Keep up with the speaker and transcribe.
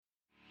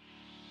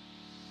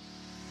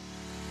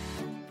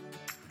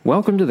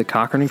Welcome to the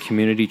Cochrane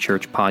Community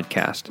Church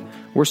podcast.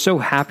 We're so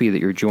happy that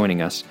you're joining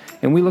us,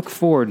 and we look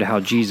forward to how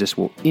Jesus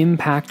will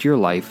impact your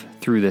life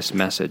through this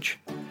message.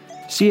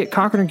 See, at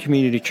Cochrane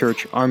Community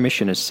Church, our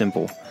mission is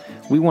simple.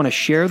 We want to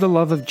share the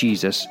love of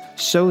Jesus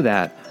so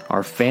that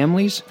our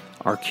families,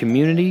 our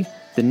community,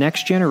 the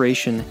next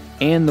generation,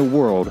 and the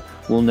world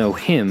will know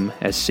Him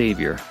as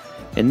Savior.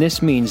 And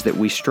this means that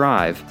we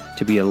strive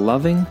to be a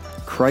loving,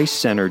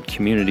 Christ-centered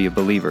community of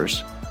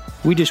believers.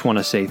 We just want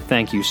to say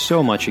thank you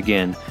so much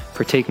again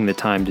for taking the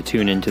time to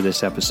tune into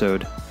this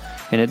episode.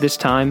 And at this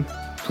time,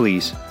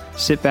 please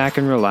sit back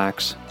and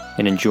relax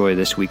and enjoy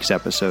this week's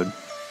episode.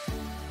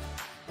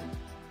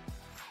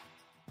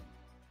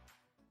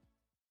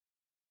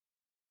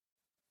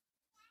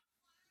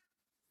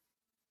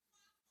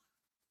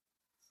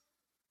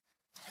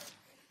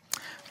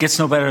 Gets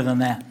no better than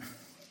that.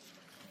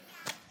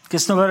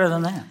 Gets no better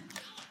than that.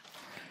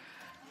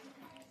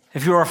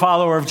 If you're a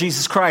follower of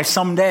Jesus Christ,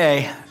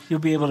 someday you'll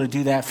be able to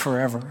do that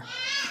forever.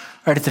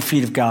 Right at the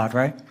feet of God,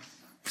 right?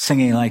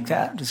 Singing like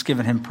that, just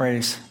giving Him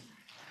praise.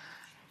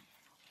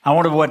 I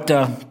wonder what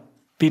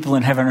people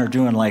in heaven are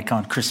doing like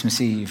on Christmas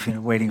Eve,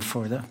 waiting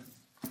for the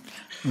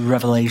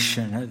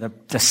revelation, or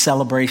the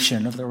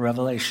celebration of the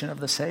revelation of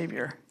the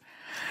Savior.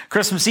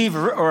 Christmas Eve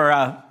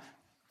were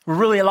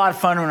really a lot of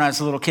fun when I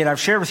was a little kid. I've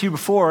shared with you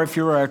before, if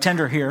you're a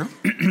attender here,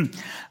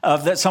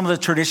 of some of the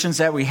traditions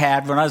that we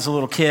had when I was a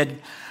little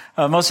kid.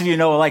 Most of you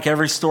know like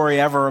every story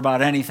ever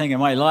about anything in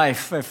my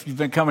life, if you've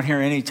been coming here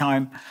any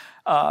time,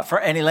 for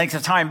any length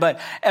of time. But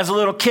as a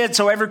little kid,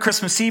 so every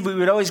Christmas Eve, we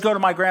would always go to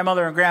my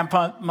grandmother and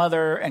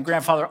grandmother and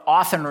grandfather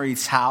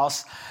Auchenreith's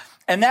house.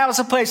 And that was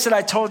a place that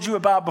I told you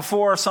about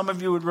before. Some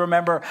of you would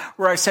remember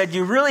where I said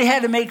you really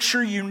had to make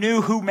sure you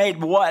knew who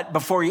made what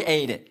before you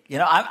ate it.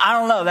 I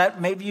don't know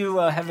that maybe you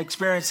have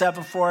experienced that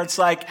before. It's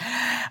like,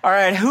 all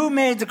right, who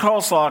made the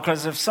coleslaw?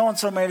 Because if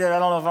so-and-so made it, I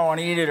don't know if I want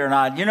to eat it or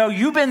not.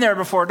 You've been there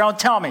before. Don't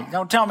tell me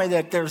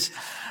that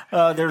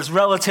there's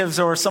relatives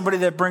or somebody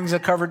that brings a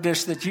covered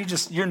dish that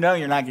you're not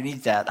going to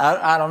eat that.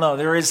 I don't know.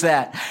 There is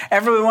that.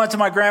 After we went to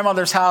my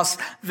grandmother's house,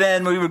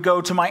 then we would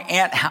go to my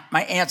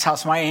aunt's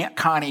house, my Aunt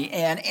Connie.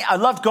 And I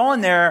loved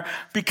going there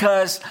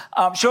because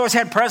she always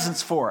had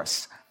presents for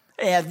us.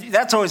 And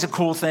that's always a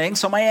cool thing.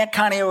 So my Aunt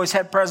Connie always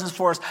had presents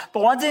for us.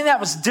 But one thing that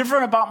was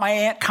different about my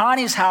Aunt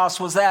Connie's house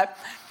was that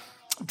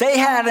they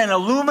had an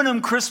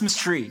aluminum Christmas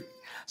tree.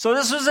 So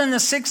this was in the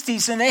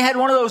 60s, and they had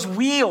one of those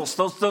wheels,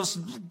 those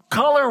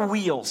color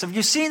wheels. Have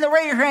you seen them?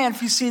 Raise your hand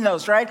if you've seen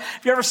those, right?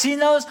 Have you ever seen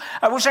those?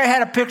 I wish I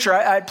had a picture.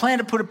 I planned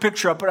to put a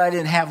picture up, but I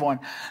didn't have one.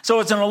 So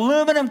it's an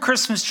aluminum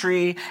Christmas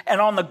tree,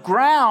 and on the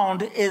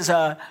ground is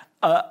a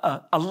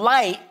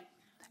light,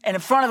 and in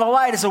front of the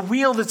light is a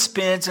wheel that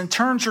spins and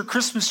turns your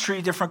Christmas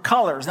tree different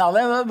colors. Now,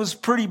 that was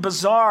pretty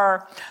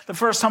bizarre. The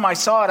first time I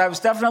saw it, I was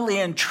definitely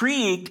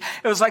intrigued.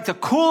 It was like the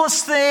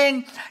coolest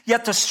thing,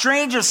 yet the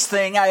strangest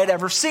thing I had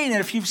ever seen.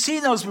 And if you've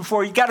seen those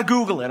before, you got to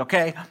Google it,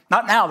 okay?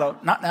 Not now, though.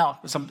 Not now,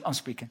 because I'm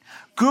speaking.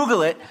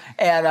 Google it,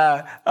 and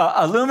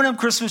aluminum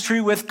Christmas tree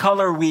with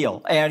color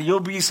wheel. And you'll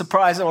be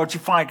surprised at what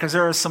you find, because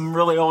there is some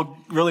really old,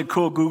 really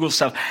cool Google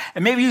stuff.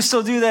 And maybe you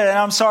still do that, and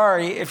I'm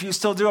sorry if you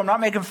still do. I'm not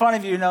making fun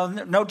of you.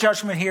 No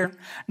judgment here.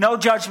 No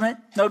judgment.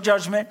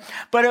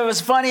 But it was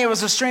funny. It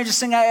was the strangest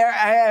thing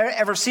I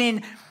ever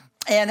seen.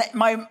 And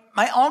my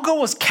uncle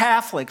was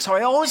Catholic, so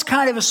I always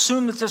kind of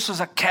assumed that this was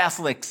a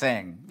Catholic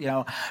thing,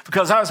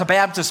 because I was a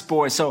Baptist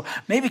boy. So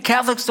maybe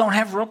Catholics don't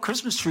have real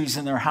Christmas trees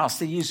in their house.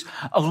 They use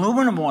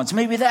aluminum ones.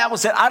 Maybe that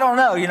was it. I don't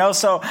know,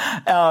 So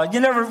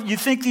you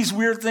think these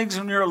weird things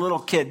when you're a little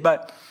kid.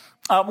 But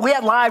we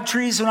had live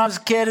trees when I was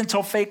a kid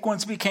until fake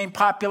ones became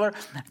popular.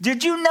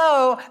 Did you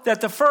know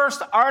that the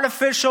first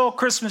artificial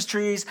Christmas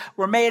trees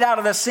were made out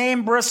of the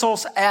same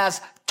bristles as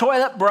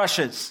toilet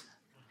brushes?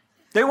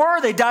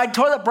 They dyed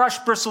toilet brush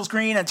bristles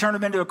green and turned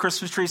them into a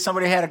Christmas tree.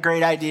 Somebody had a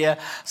great idea.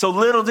 So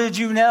little did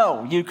you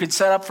know, you could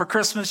set up for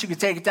Christmas. You could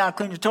take it down,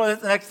 clean your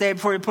toilet the next day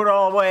before you put it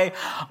all away,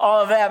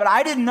 all of that. But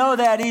I didn't know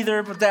that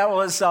either, but that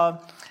was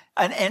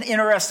an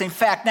interesting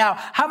fact. Now,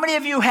 how many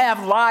of you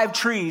have live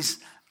trees?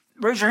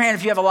 Raise your hand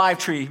if you have a live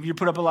tree. You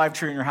put up a live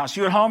tree in your house.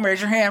 You at home,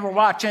 raise your hand. We're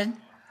watching.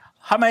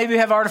 How many of you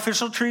have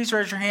artificial trees?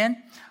 Raise your hand.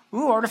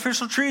 Ooh,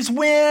 artificial trees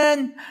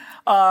win.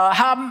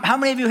 How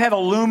many of you have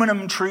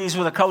aluminum trees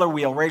with a color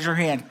wheel? Raise your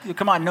hand.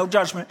 Come on, no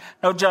judgment.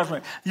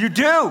 You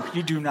do.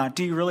 You do not.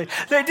 Do you really?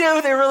 They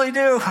do. They really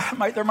do.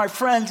 They're my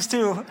friends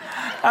too.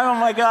 Oh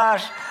my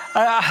gosh.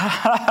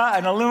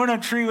 An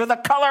aluminum tree with a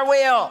color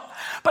wheel.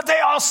 But they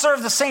all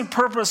serve the same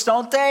purpose,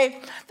 don't they?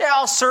 They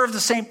all serve the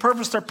same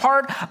purpose. They're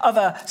part of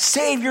a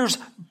Savior's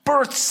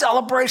birth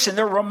celebration.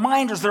 They're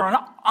reminders. They're in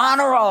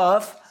honor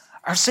of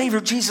our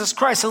Savior Jesus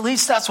Christ. At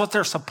least that's what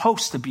they're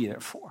supposed to be there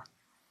for.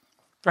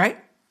 Right?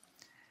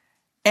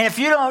 And if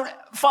you don't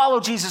follow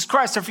Jesus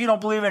Christ, or if you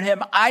don't believe in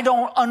Him, I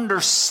don't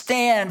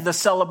understand the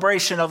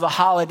celebration of the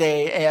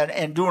holiday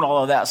and doing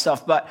all of that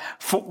stuff, but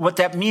for what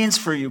that means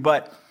for you.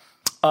 But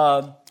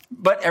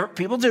But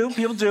people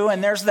do,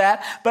 and there's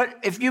that. But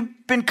if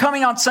you've been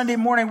coming on Sunday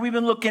morning, we've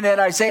been looking at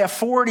Isaiah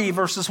 40,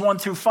 verses 1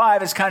 through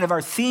 5 as kind of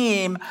our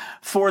theme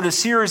for the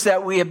series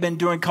that we have been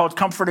doing called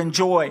Comfort and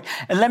Joy.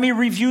 And let me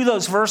review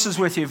those verses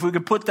with you. If we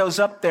could put those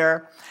up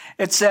there.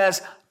 It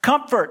says,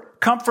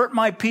 comfort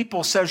my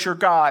people, says your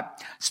God.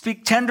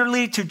 Speak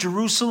tenderly to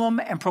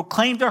Jerusalem and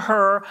proclaim to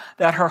her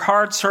that her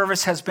hard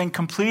service has been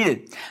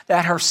completed,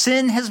 that her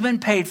sin has been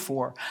paid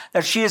for,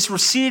 that she has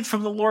received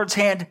from the Lord's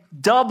hand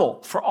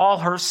double for all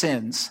her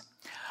sins.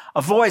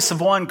 A voice of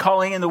one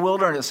calling in the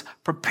wilderness,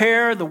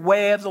 prepare the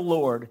way of the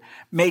Lord.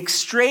 Make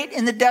straight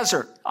in the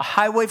desert a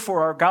highway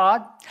for our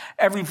God.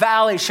 Every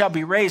valley shall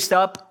be raised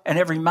up, and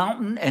every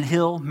mountain and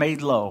hill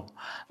made low.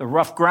 The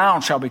rough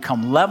ground shall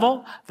become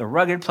level, the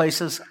rugged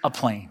places a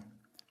plain.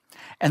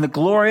 And the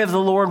glory of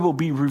the Lord will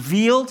be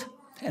revealed,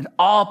 and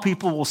all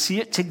people will see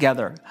it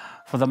together,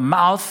 for the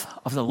mouth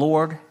of the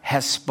Lord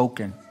has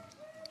spoken.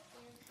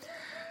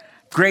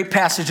 Great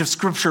passage of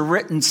scripture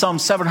written some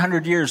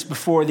 700 years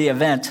before the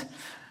event,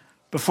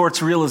 before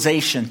its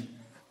realization,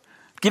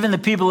 giving the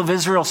people of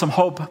Israel some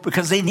hope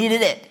because they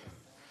needed it.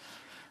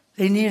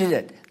 They needed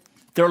it.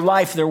 Their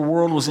life, their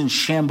world was in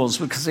shambles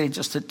because they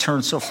just had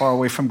turned so far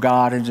away from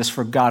God and just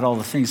forgot all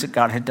the things that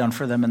God had done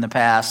for them in the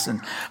past.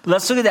 But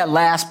let's look at that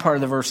last part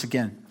of the verse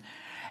again.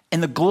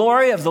 And the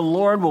glory of the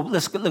Lord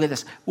let's look at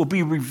this, will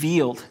be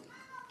revealed.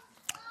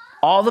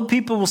 All the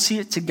people will see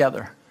it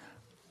together,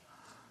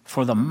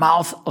 for the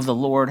mouth of the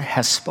Lord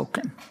has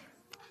spoken.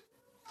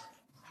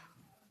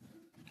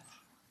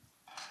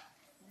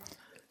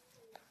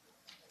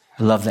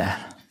 I love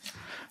that.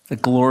 The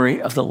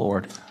glory of the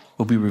Lord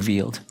will be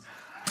revealed.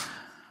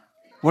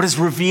 What does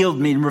revealed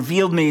mean?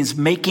 Revealed means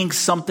making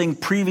something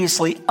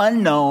previously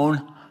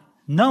unknown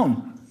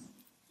known.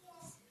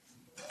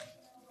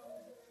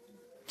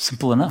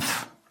 Simple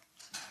enough.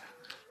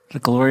 The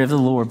glory of the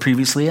Lord,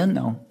 previously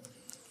unknown,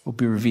 will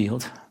be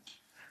revealed.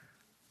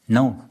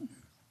 Known.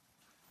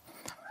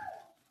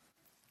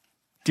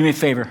 Do me a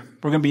favor.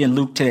 We're going to be in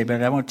Luke today,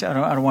 but I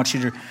don't want you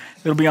to,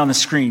 it'll be on the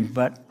screen,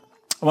 but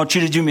I want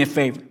you to do me a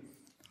favor.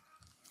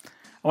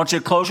 I want you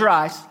to close your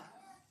eyes.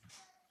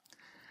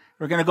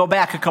 We're going to go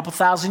back a couple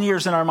thousand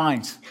years in our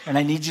minds, and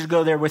I need you to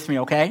go there with me,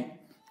 okay?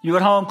 You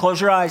at home, close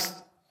your eyes.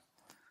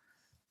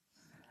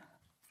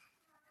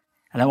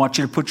 And I want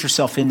you to put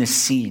yourself in this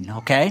scene,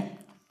 okay?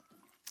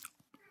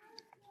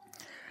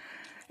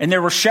 And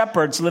there were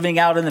shepherds living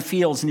out in the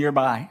fields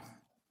nearby,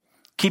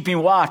 keeping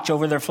watch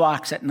over their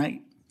flocks at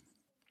night.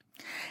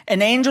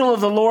 An angel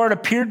of the Lord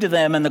appeared to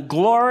them, and the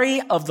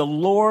glory of the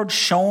Lord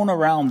shone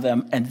around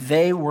them, and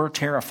they were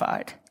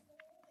terrified.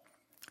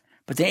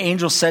 But the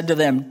angel said to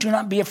them, do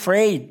not be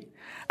afraid.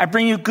 I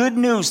bring you good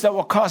news that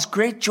will cause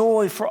great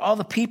joy for all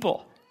the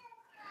people.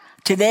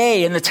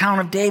 Today in the town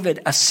of David,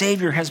 a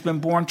Savior has been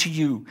born to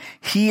you.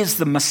 He is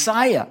the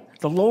Messiah,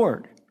 the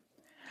Lord.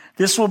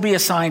 This will be a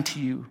sign to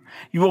you.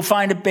 You will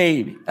find a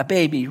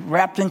baby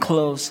wrapped in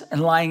clothes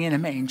and lying in a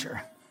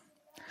manger.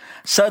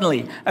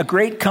 Suddenly, a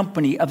great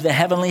company of the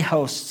heavenly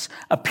hosts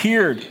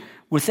appeared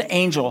with the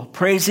angel,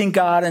 praising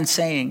God and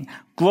saying,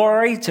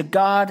 glory to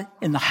God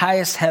in the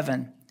highest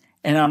heaven,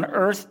 and on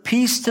earth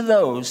peace to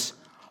those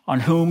on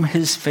whom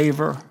his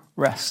favor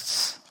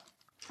rests.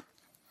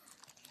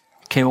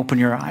 Okay, open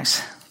your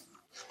eyes.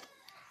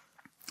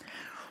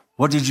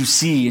 What did you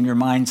see in your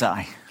mind's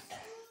eye?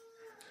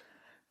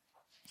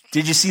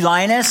 Did you see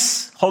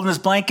Linus holding his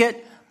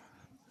blanket?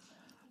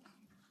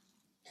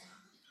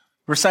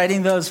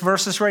 Reciting those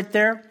verses right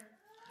there?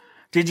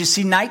 Did you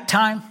see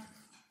nighttime?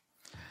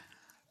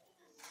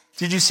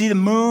 Did you see the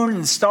moon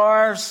and the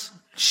stars,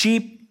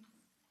 sheep,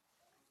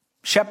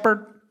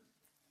 shepherds?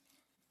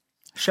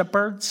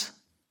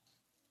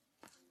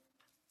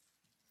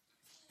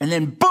 And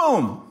then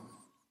boom!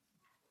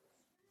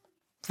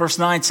 Verse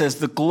 9 says,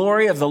 the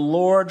glory of the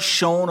Lord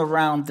shone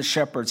around the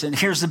shepherds. And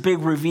here's the big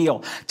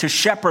reveal to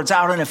shepherds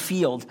out in a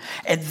field.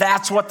 And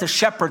that's what the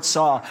shepherds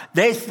saw.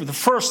 They were the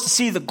first to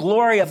see the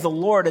glory of the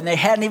Lord, and they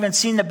hadn't even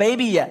seen the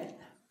baby yet.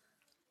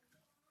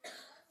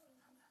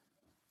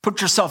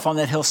 Put yourself on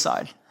that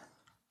hillside.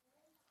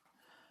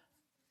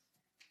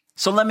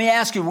 So let me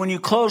ask you, when you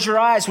close your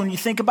eyes, when you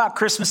think about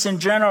Christmas in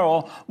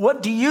general,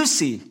 what do you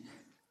see?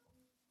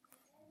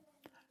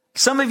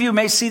 Some of you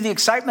may see the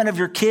excitement of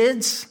your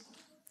kids,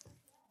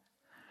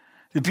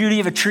 the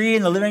beauty of a tree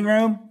in the living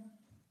room,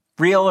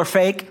 real or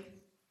fake,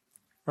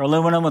 or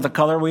aluminum with a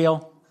color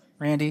wheel.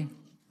 Randy,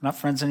 not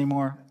friends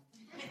anymore.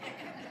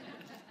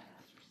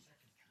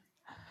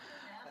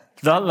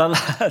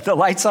 The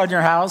lights on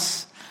your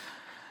house.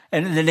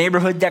 And the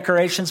neighborhood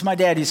decorations, my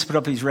dad used to put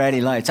up these ratty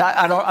lights.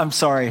 I'm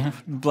sorry,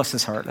 bless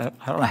his heart. I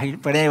don't know,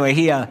 but anyway,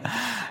 he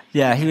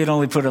would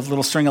only put a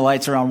little string of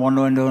lights around one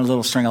window and a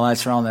little string of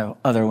lights around the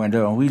other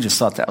window, and we just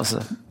thought that was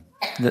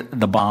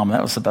the bomb.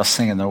 That was the best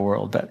thing in the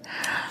world. But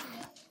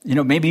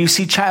maybe you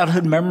see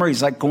childhood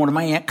memories like going to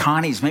my Aunt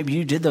Connie's. Maybe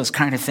you did those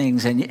kind of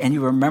things, and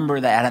you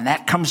remember that, and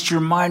that comes to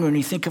your mind when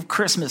you think of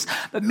Christmas.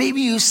 But maybe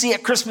you see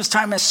at Christmas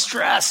time as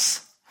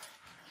stress.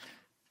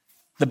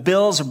 The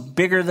bills are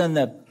bigger than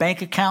the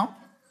bank account.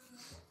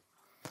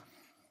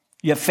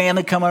 You have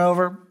family coming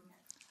over.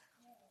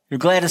 You're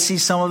glad to see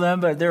some of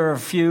them, but there are a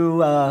few,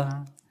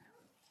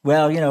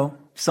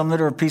 some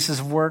that are pieces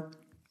of work.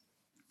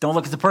 Don't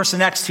look at the person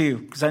next to you,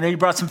 because I know you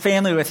brought some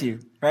family with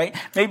you, right?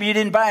 Maybe you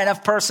didn't buy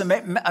enough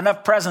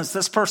presents.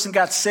 This person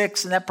got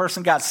 6 and that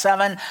person got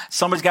 7.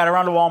 Somebody's got to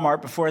run to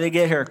Walmart before they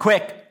get here.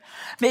 Quick.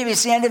 Maybe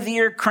it's the end of the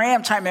year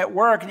cram time at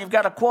work and you've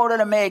got a quota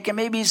to make, and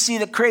maybe you see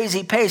the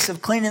crazy pace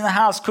of cleaning the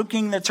house,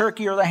 cooking the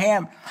turkey or the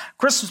ham,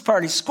 Christmas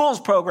parties, schools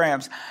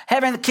programs,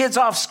 having the kids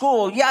off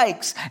school,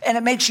 yikes. And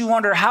it makes you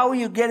wonder, how will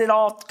you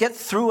get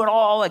through it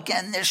all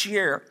again this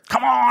year?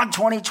 Come on,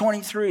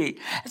 2023.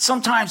 And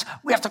sometimes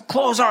we have to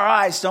close our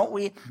eyes, don't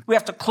we? We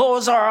have to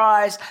close our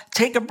eyes,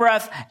 take a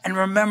breath, and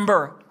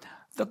remember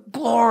the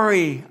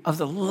glory of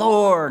the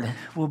Lord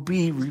will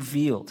be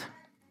revealed.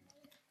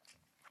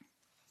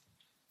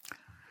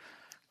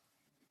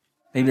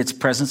 Maybe it's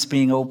presents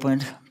being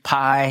opened,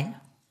 pie,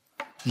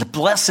 the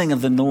blessing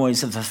of the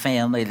noise of the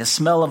family, the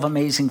smell of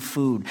amazing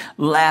food,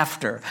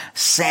 laughter,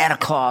 Santa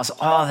Claus,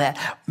 all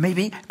that.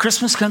 Maybe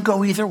Christmas can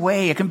go either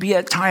way. It can be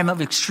a time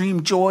of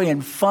extreme joy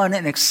and fun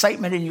and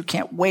excitement and you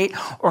can't wait,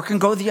 or it can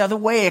go the other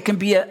way. It can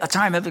be a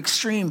time of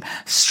extreme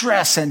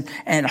stress and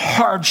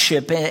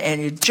hardship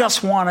and you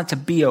just want it to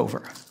be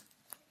over.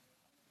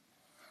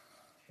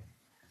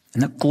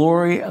 And the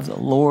glory of the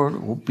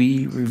Lord will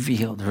be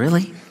revealed.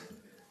 Really?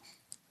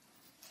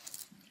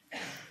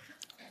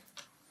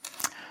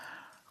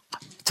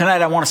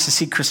 Tonight, I want us to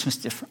see Christmas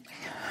differently.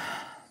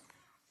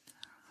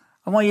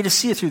 I want you to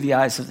see it through the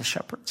eyes of the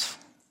shepherds.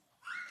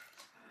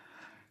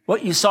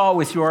 What you saw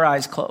with your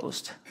eyes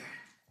closed.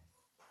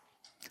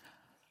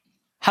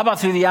 How about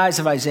through the eyes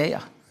of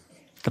Isaiah,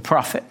 the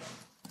prophet?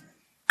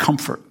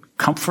 Comfort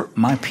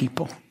my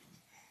people.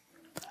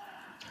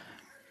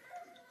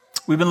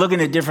 We've been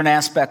looking at different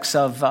aspects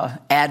of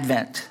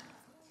Advent.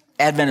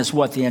 Advent is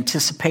what? The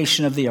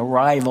anticipation of the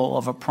arrival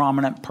of a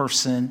prominent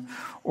person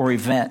or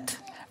event.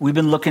 We've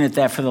been looking at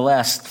that for the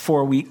last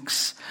 4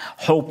 weeks.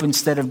 Hope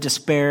instead of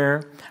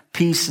despair,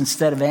 peace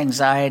instead of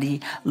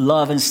anxiety,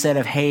 love instead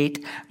of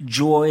hate,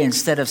 joy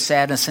instead of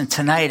sadness. And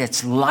tonight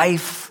it's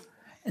life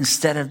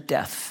instead of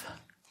death.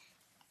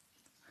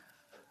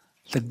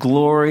 The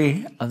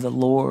glory of the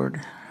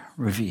Lord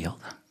revealed.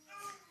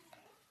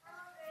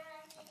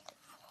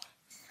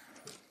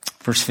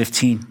 Verse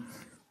 15.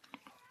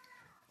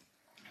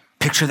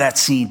 Picture that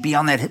scene. Be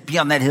on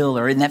that hill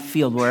or in that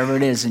field, wherever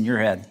it is in your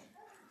head.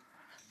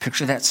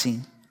 Picture that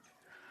scene.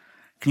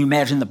 Can you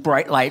imagine the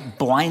bright light,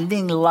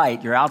 blinding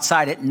light? You're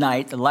outside at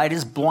night. The light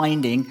is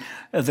blinding.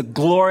 The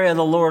glory of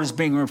the Lord is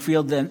being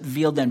revealed.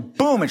 Then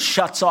boom, it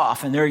shuts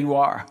off, and there you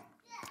are.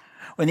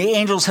 When the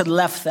angels had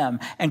left them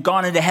and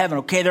gone into heaven,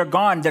 okay, they're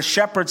gone. The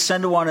shepherds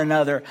said to one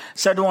another,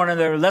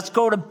 let's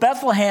go to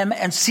Bethlehem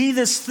and see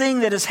this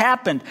thing that has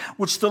happened,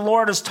 which the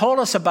Lord has told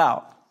us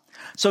about.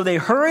 So they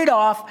hurried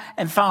off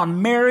and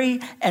found Mary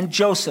and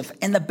Joseph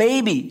and the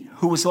baby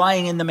who was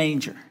lying in the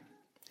manger.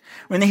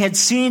 When they had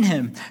seen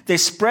him, they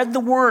spread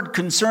the word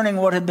concerning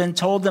what had been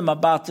told them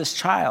about this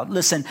child.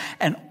 Listen,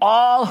 and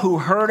all who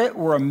heard it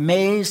were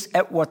amazed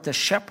at what the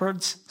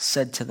shepherds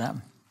said to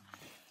them.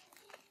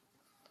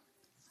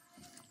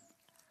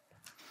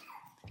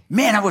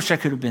 Man, I wish I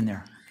could have been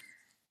there.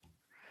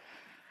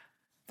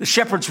 The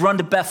shepherds run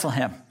to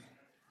Bethlehem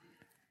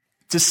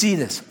to see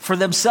this for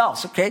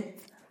themselves, okay?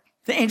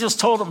 The angels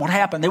told them what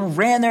happened. They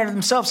ran there to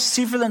themselves to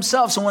see for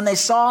themselves. And when they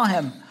saw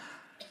him,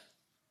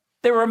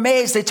 they were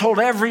amazed. They told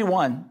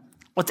everyone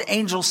what the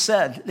angels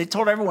said. They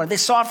told everyone. They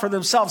saw it for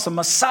themselves. The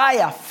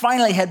Messiah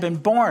finally had been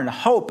born.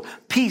 Hope,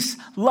 peace,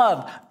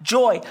 love,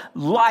 joy,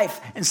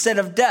 life instead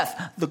of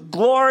death. The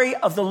glory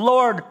of the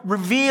Lord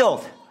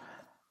revealed.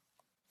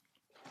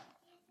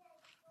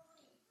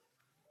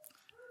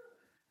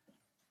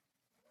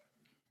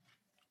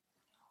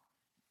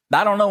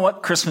 I don't know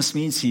what Christmas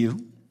means to you.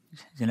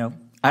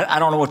 I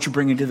don't know what you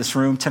bring into this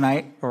room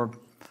tonight or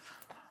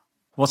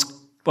what's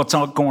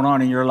going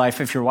on in your life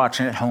if you're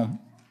watching at home.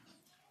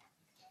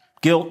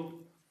 Guilt,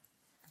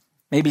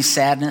 maybe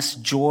sadness,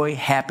 joy,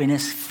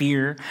 happiness,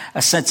 fear,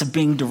 a sense of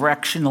being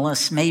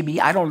directionless,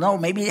 maybe, I don't know,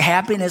 maybe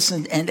happiness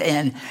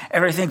and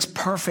everything's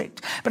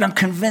perfect. But I'm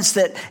convinced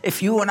that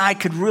if you and I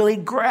could really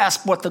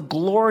grasp what the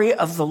glory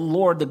of the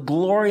Lord, the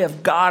glory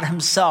of God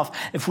himself,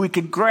 if we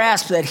could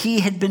grasp that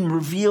he had been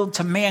revealed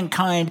to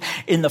mankind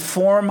in the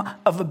form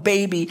of a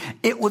baby,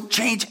 it would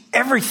change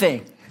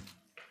everything.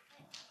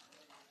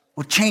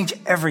 Would change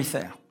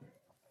everything.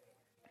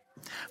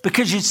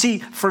 Because you see,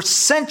 for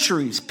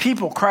centuries,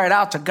 people cried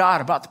out to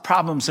God about the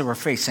problems they were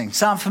facing.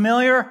 Sound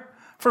familiar?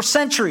 For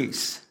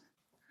centuries.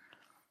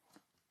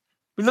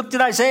 We looked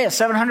at Isaiah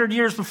 700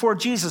 years before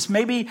Jesus.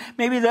 Maybe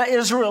the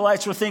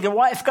Israelites were thinking,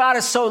 why, if God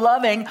is so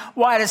loving,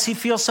 why does he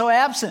feel so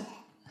absent?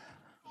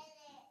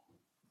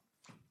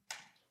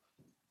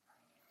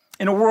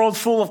 In a world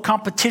full of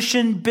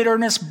competition,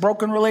 bitterness,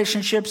 broken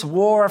relationships,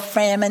 war,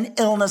 famine,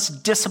 illness,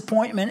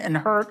 disappointment, and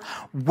hurt,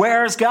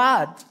 where's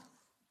God?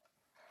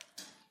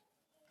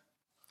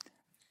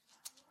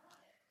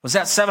 Was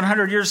that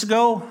 700 years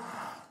ago?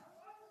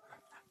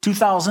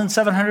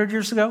 2,700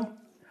 years ago?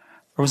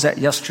 Or was that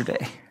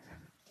yesterday?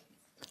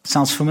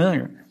 Sounds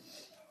familiar.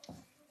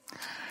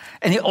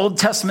 And the Old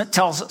Testament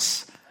tells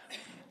us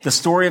the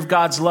story of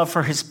God's love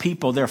for his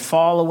people, their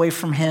fall away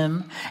from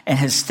him, and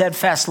his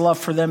steadfast love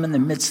for them in the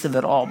midst of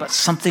it all. But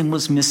something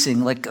was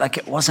missing, like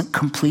it wasn't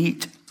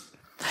complete.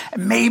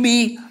 And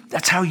maybe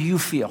that's how you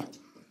feel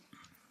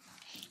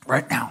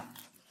right now.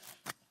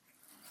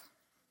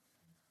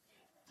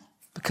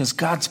 Because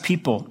God's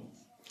people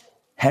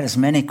had as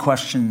many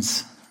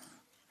questions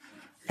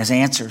as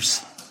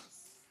answers.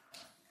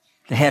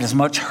 They had as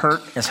much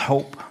hurt as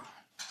hope.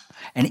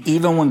 And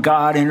even when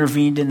God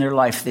intervened in their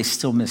life, they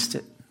still missed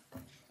it.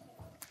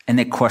 And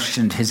they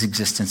questioned his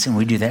existence. And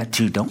we do that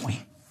too, don't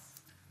we?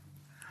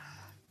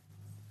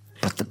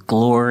 But the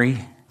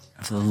glory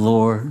of the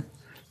Lord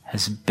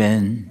has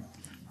been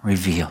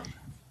revealed.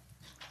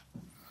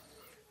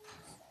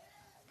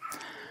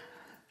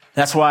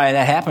 That's why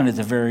that happened at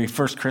the very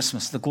first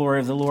Christmas. The glory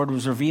of the Lord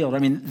was revealed. I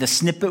mean, the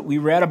snippet we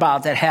read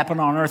about that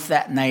happened on earth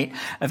that night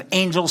of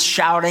angels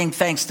shouting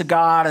thanks to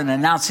God and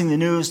announcing the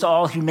news to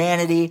all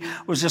humanity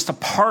was just a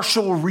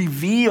partial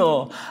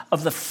reveal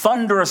of the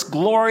thunderous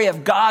glory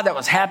of God that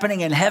was happening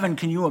in heaven.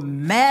 Can you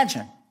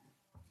imagine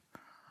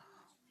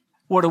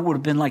what it would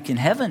have been like in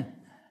heaven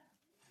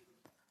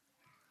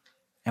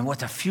and what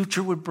the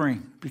future would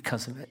bring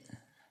because of it?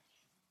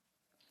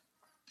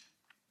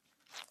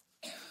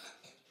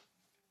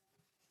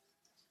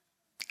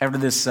 After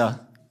this, I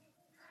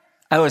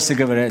always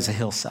think of it as a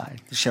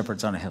hillside. The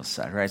shepherd's on a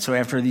hillside, right? So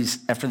after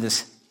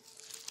this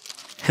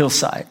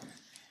hillside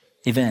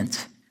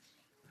event,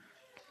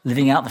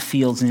 living out in the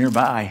fields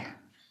nearby,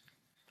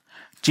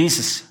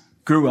 Jesus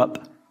grew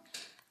up.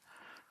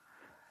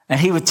 And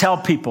he would tell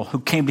people who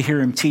came to hear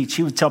him teach,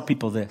 he would tell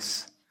people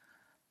this.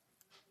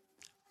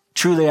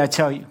 Truly, I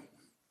tell you,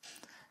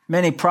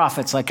 many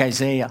prophets like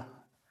Isaiah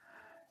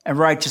and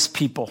righteous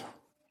people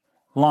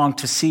long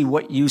to see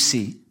what you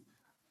see,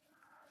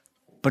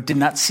 but did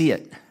not see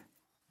it,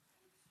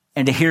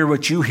 and to hear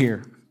what you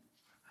hear,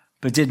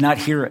 but did not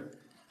hear it.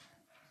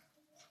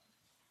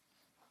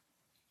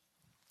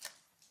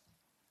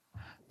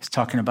 He's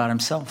talking about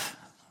himself.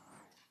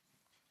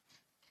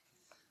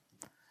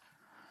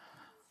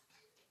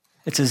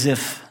 It's as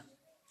if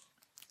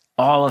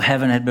all of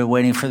heaven had been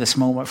waiting for this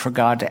moment for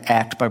God to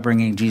act by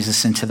bringing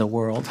Jesus into the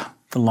world,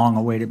 the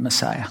long-awaited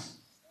Messiah.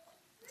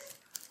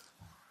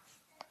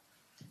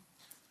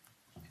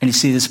 And you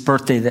see, this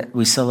birthday that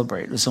we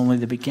celebrate was only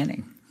the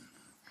beginning.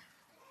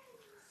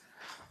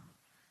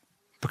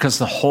 Because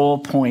the whole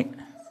point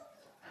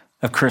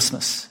of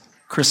Christmas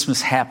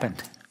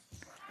happened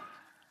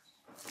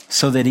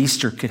so that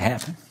Easter could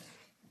happen.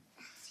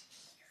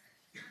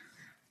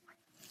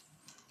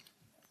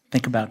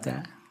 Think about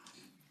that.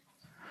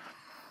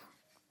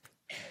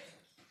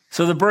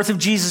 So the birth of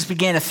Jesus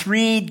began a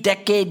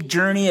 3-decade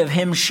journey of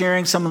him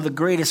sharing some of the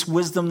greatest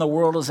wisdom the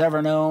world has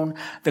ever known.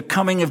 The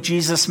coming of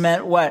Jesus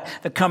meant what?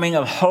 The coming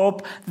of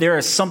hope. There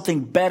is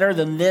something better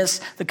than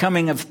this. The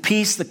coming of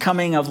peace, the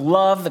coming of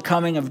love, the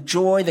coming of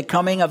joy, the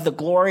coming of the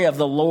glory of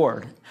the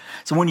Lord.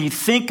 So when you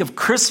think of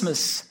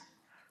Christmas,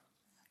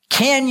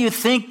 can you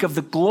think of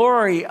the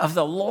glory of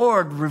the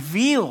Lord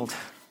revealed?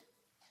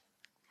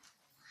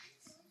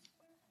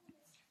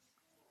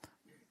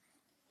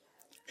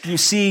 You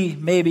see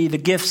maybe the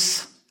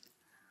gifts,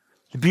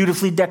 the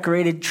beautifully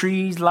decorated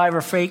trees, live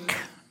or fake,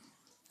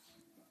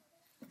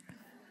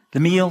 the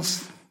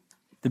meals,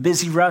 the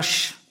busy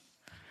rush,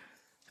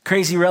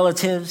 crazy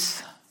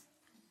relatives.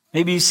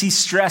 Maybe you see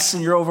stress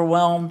and you're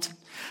overwhelmed.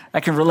 I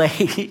can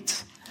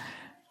relate.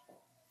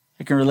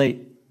 I can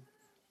relate.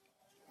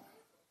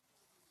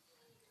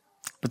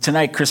 But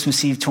tonight,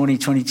 Christmas Eve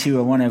 2022,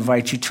 I want to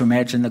invite you to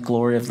imagine the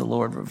glory of the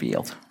Lord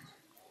revealed.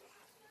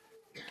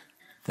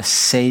 The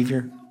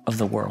Savior of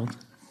the world.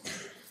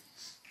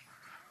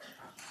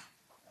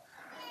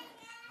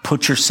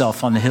 Put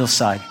yourself on the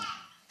hillside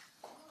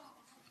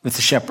with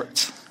the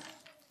shepherds.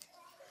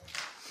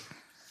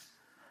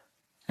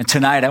 And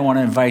tonight I want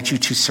to invite you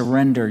to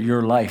surrender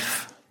your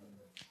life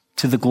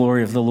to the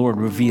glory of the Lord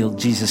revealed,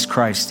 Jesus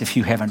Christ, if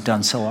you haven't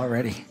done so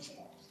already.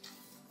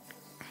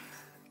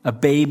 A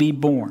baby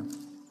born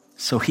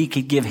so he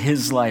could give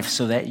his life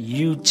so that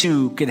you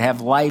too could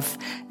have life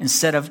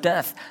instead of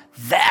death.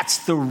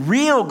 That's the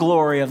real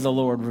glory of the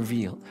Lord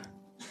revealed.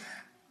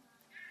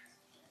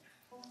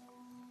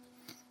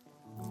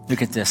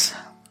 Look at this.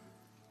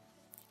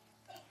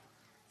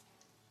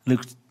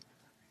 Luke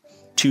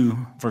 2,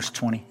 verse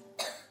 20.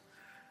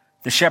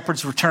 The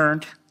shepherds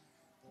returned,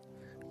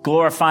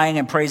 glorifying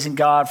and praising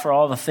God for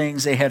all the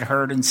things they had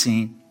heard and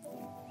seen,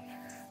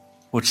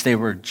 which they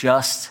were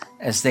just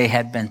as they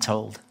had been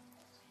told.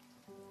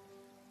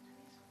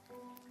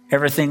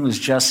 Everything was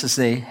just as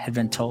they had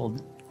been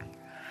told.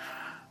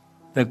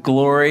 The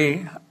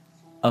glory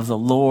of the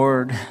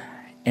Lord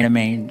in a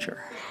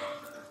manger.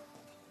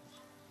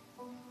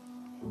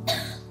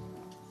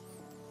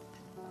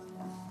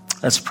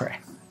 Let's pray.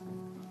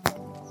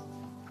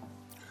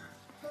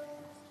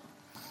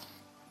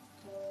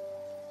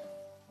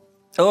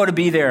 Oh, to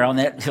be there on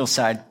that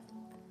hillside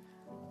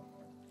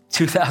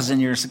 2,000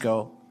 years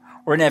ago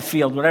or in that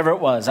field, whatever it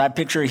was. I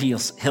picture a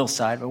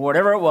hillside, but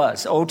whatever it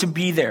was. Oh, to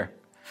be there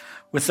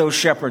with those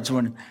shepherds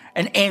when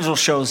an angel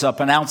shows up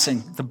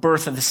announcing the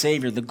birth of the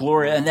Savior, the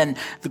glory, and then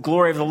the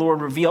glory of the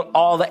Lord revealed.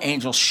 All the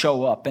angels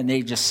show up and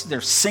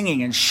they're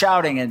singing and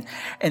shouting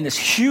and this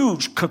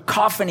huge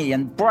cacophony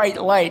and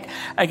bright light.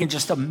 I can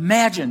just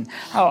imagine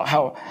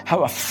how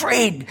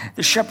afraid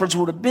the shepherds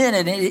would have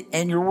been.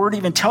 And your word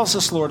even tells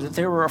us, Lord, that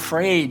they were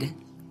afraid.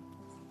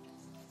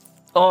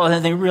 Oh, and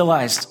then they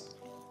realized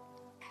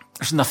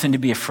there's nothing to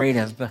be afraid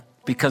of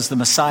because the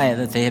Messiah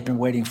that they had been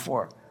waiting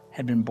for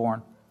had been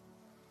born.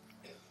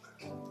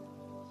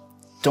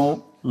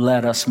 Don't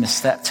let us miss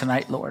that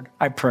tonight, Lord.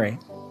 I pray.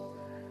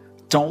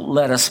 Don't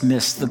let us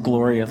miss the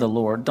glory of the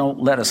Lord. Don't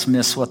let us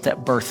miss what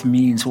that birth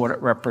means, what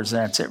it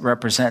represents. It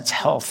represents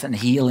health and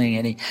healing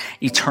and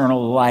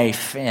eternal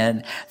life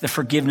and the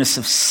forgiveness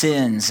of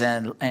sins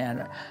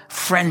and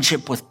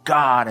friendship with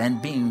God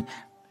and being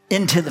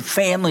into the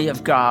family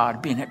of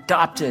God, being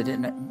adopted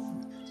and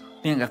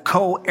being a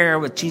co-heir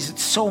with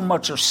Jesus. So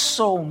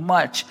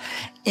much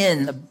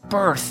in the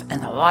birth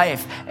and the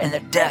life and the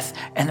death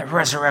and the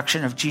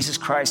resurrection of Jesus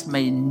Christ.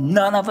 May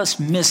none of us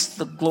miss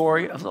the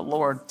glory of the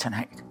Lord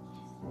tonight.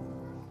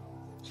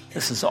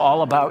 This is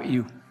all about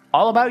you.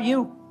 All about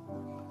you.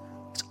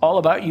 It's all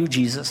about you,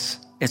 Jesus.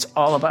 It's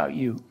all about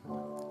you.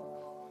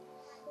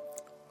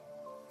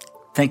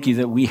 Thank you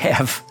that we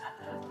have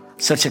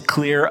such a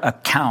clear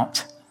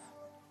account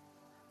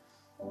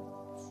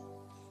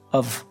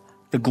of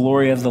the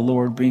glory of the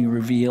Lord being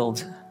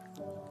revealed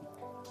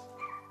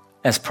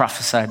as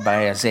prophesied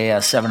by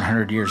Isaiah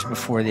 700 years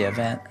before the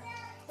event.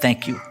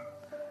 Thank you.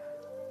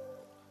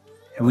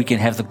 And we can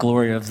have the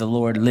glory of the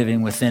Lord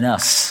living within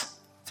us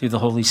through the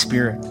Holy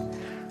Spirit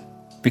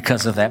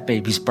because of that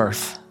baby's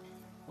birth,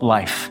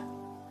 life,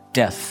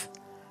 death,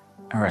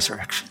 and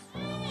resurrection.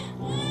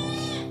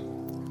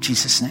 In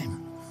Jesus'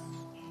 name.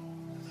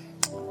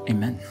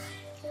 Amen.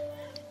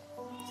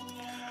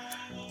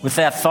 With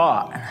that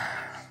thought,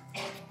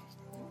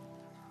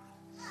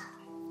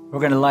 we're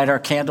going to light our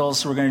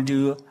candles. We're going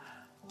to do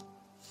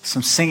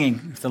some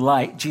singing with the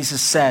light. Jesus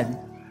said,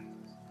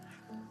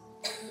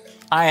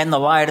 I am the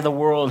light of the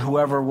world.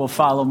 Whoever will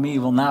follow me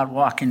will not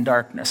walk in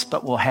darkness,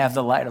 but will have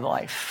the light of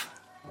life.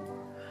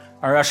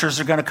 Our ushers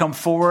are going to come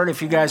forward.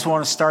 If you guys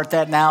want to start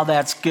that now,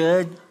 that's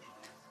good.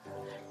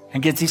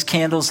 And get these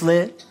candles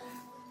lit.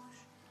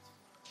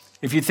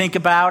 If you think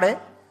about it,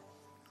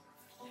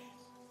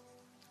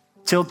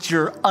 tilt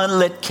your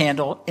unlit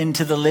candle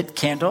into the lit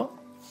candle.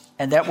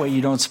 And that way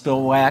you don't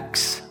spill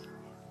wax.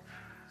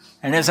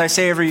 And as I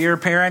say every year,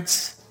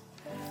 parents,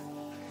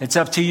 it's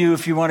up to you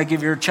if you want to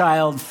give your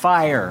child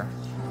fire.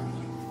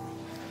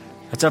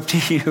 It's up to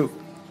you.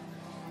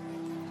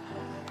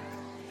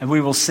 And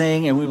we will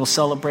sing and we will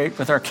celebrate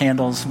with our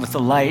candles, with the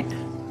light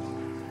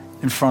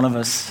in front of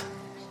us.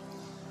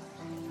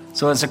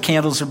 So as the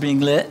candles are being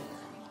lit,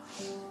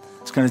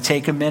 it's going to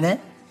take a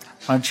minute.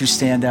 Why don't you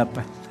stand up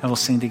and we'll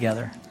sing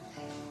together.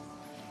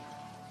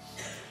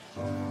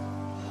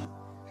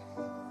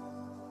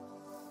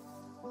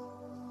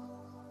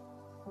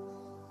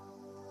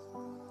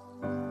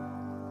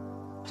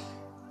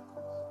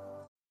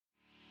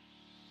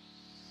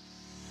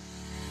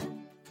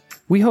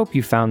 We hope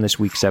you found this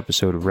week's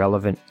episode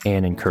relevant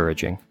and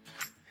encouraging.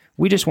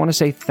 We just want to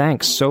say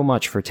thanks so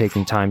much for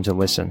taking time to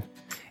listen.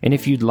 And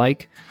if you'd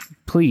like,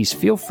 please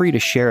feel free to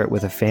share it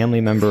with a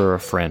family member or a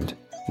friend.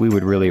 We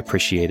would really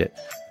appreciate it.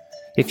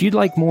 If you'd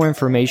like more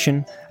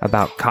information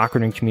about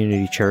Cochrane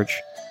Community Church,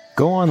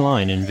 go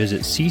online and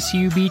visit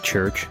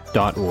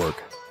ccubchurch.org.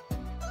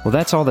 Well,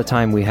 that's all the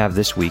time we have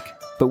this week,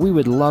 but we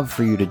would love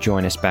for you to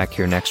join us back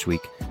here next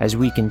week as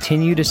we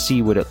continue to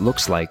see what it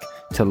looks like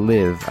to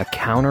live a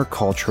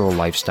countercultural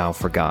lifestyle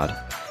for God.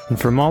 And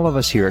from all of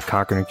us here at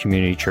Cochrane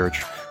Community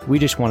Church, we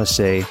just want to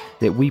say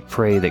that we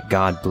pray that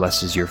God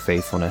blesses your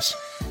faithfulness.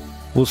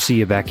 We'll see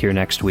you back here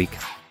next week.